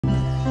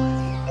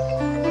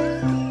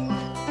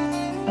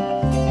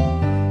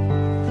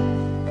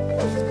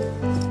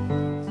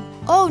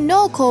don't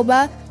know,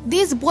 Koba.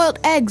 These boiled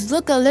eggs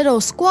look a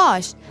little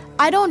squashed.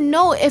 I don't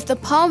know if the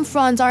palm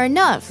fronds are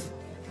enough.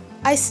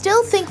 I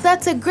still think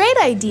that's a great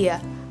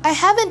idea. I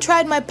haven't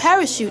tried my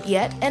parachute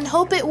yet and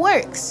hope it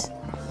works.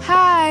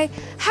 Hi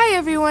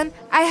everyone.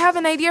 I have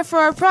an idea for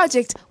our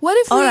project. What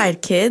if All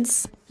right,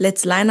 kids.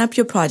 Let's line up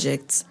your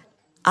projects.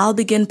 I'll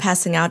begin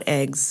passing out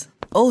eggs.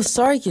 Oh,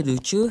 sorry,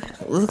 Kiduchu.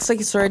 Looks like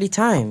it's already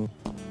time.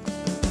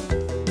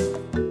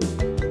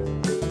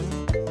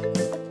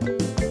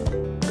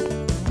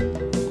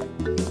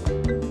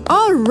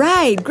 All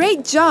right,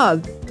 great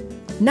job.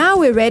 Now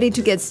we're ready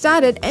to get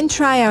started and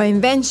try our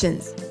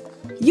inventions.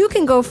 You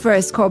can go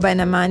first, Koba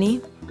and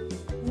Amani.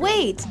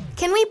 Wait,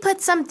 can we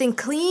put something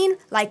clean,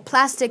 like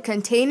plastic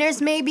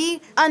containers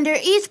maybe, under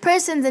each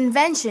person's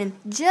invention,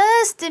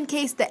 just in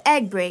case the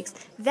egg breaks?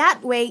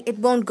 That way it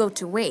won't go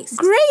to waste.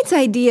 Great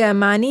idea,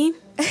 Amani.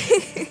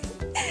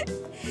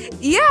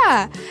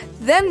 Yeah,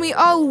 then we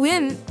all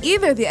win.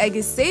 Either the egg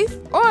is safe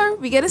or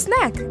we get a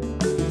snack.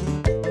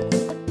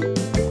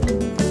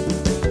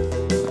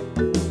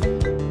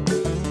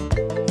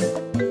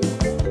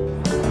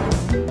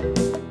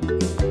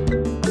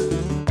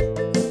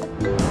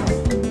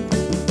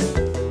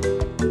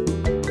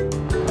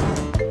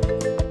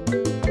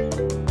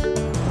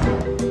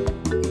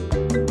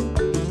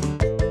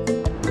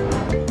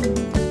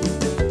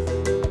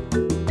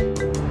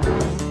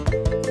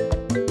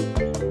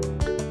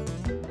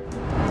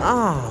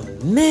 Oh,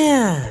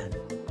 man.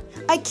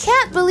 I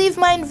can't believe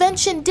my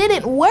invention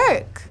didn't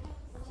work.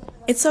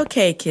 It's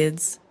okay,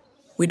 kids.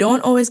 We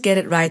don't always get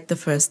it right the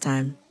first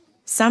time.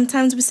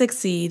 Sometimes we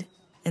succeed,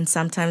 and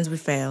sometimes we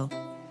fail.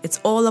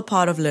 It's all a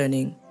part of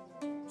learning.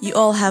 You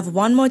all have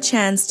one more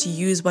chance to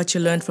use what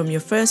you learned from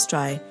your first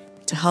try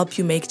to help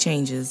you make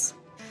changes.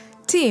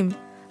 Team,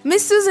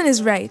 Miss Susan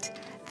is right.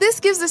 This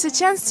gives us a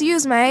chance to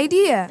use my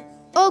idea.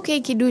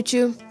 Okay,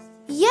 Kiduchu.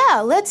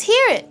 Yeah, let's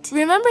hear it.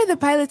 Remember the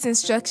pilot's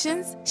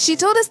instructions? She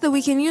told us that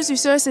we can use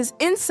resources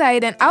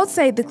inside and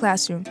outside the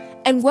classroom.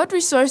 And what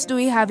resource do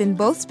we have in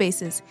both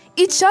spaces?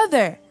 Each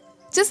other.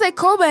 Just like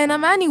Koba and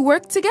Amani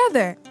work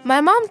together. My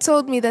mom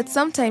told me that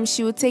sometimes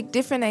she would take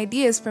different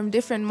ideas from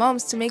different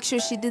moms to make sure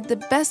she did the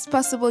best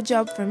possible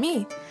job for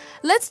me.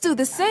 Let's do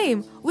the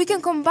same. We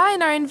can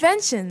combine our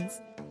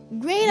inventions.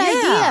 Great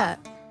idea.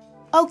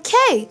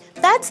 Okay,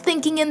 that's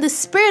thinking in the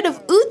spirit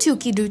of Utu,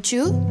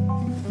 Kiduchu.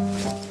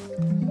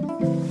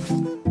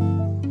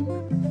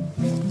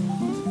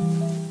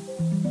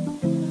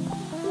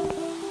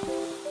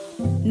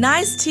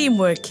 Nice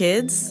teamwork,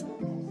 kids.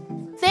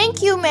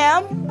 Thank you,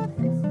 ma'am.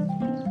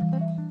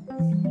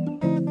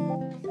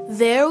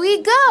 There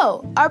we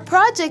go. Our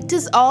project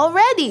is all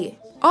ready.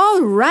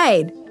 All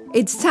right,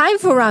 it's time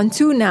for round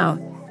 2 now.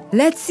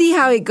 Let's see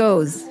how it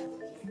goes.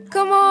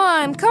 Come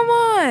on, come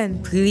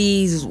on.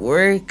 Please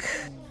work.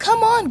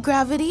 Come on,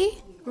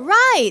 Gravity.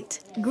 Right,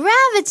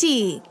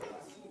 gravity.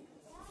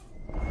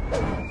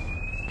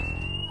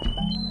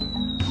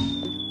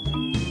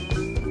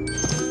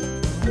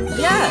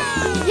 Yeah.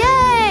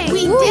 Yay!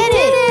 We did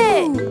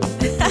it!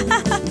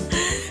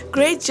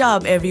 Great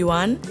job,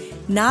 everyone.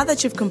 Now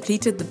that you've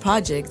completed the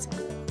project,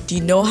 do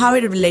you know how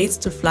it relates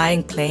to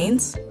flying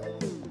planes?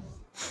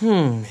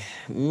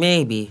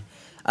 Maybe.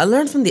 I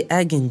learned from the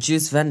egg and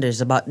juice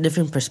vendors about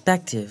different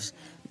perspectives.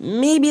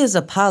 Maybe as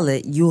a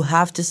pilot, you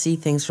have to see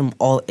things from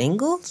all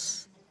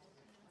angles?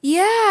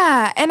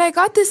 Yeah, and I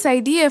got this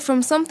idea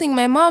from something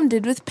my mom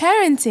did with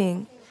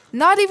parenting.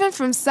 Not even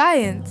from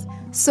science.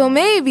 So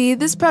maybe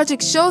this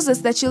project shows us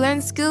that you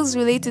learn skills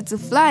related to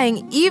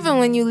flying even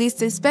when you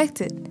least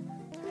expect it.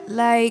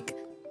 Like,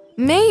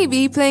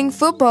 maybe playing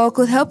football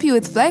could help you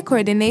with flight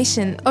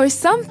coordination or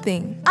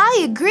something.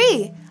 I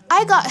agree.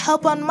 I got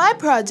help on my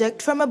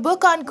project from a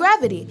book on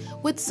gravity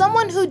with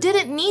someone who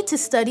didn't need to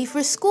study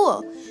for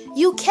school.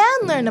 You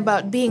can learn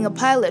about being a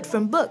pilot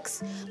from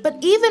books, but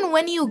even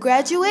when you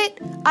graduate,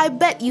 I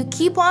bet you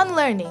keep on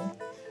learning.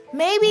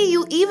 Maybe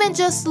you even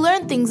just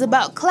learn things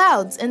about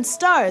clouds and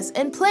stars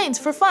and planes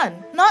for fun,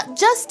 not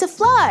just to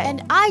fly.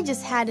 And I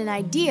just had an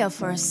idea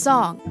for a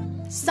song.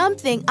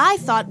 Something I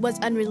thought was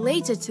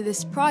unrelated to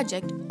this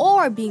project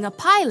or being a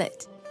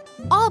pilot.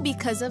 All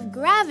because of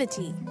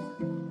gravity.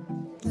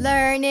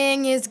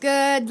 Learning is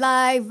good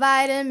like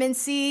vitamin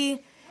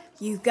C.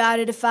 You've got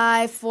to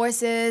defy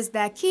forces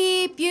that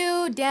keep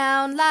you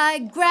down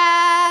like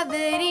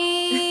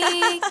gravity.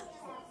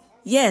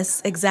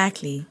 Yes,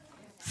 exactly.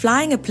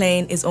 Flying a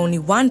plane is only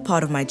one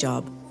part of my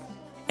job,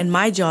 and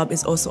my job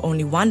is also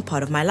only one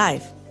part of my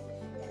life.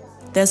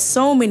 There's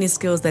so many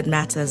skills that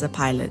matter as a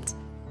pilot.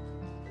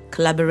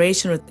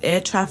 Collaboration with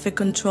air traffic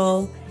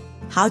control,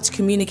 how to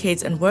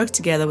communicate and work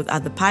together with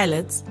other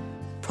pilots,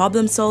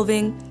 problem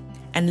solving,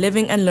 and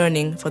living and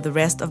learning for the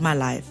rest of my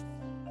life.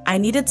 I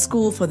needed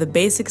school for the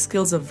basic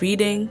skills of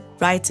reading,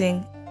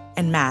 writing,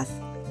 and math,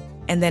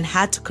 and then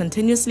had to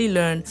continuously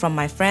learn from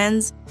my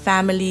friends,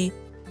 family,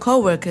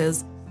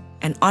 co-workers,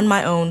 and on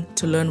my own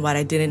to learn what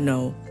I didn't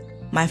know.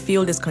 My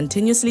field is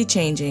continuously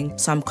changing,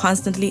 so I'm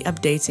constantly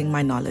updating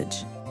my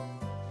knowledge.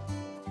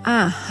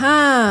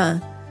 Aha!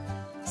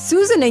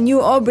 Susan and you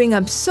all bring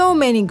up so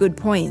many good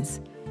points.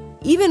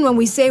 Even when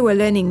we say we're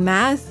learning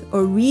math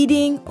or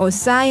reading or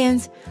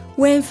science,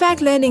 we're in fact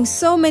learning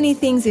so many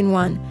things in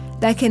one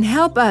that can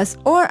help us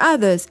or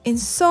others in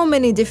so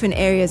many different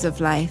areas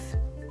of life.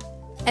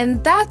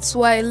 And that's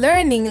why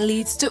learning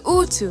leads to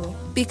Utu,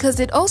 because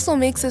it also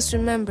makes us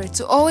remember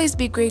to always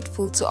be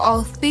grateful to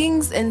all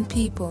things and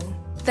people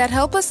that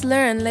help us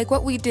learn, like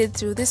what we did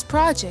through this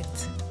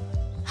project.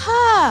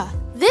 Ha!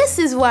 This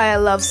is why I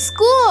love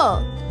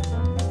school!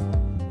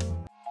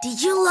 Did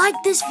you like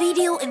this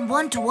video and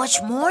want to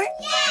watch more?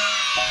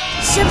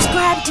 Yeah!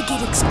 Subscribe to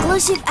get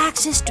exclusive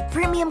access to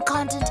premium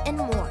content and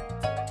more.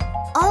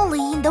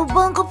 Only in the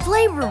Ubongo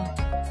Playroom.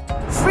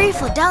 Free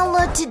for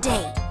download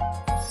today.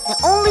 The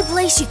only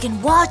place you can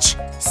watch,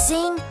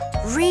 sing,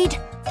 read,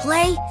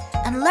 play,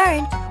 and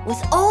learn with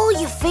all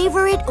your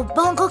favorite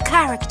Ubongo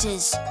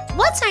characters.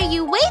 What are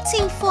you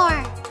waiting for?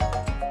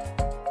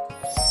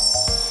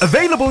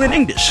 Available in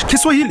English,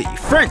 Kiswahili,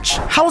 French,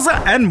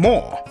 Hausa, and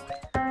more.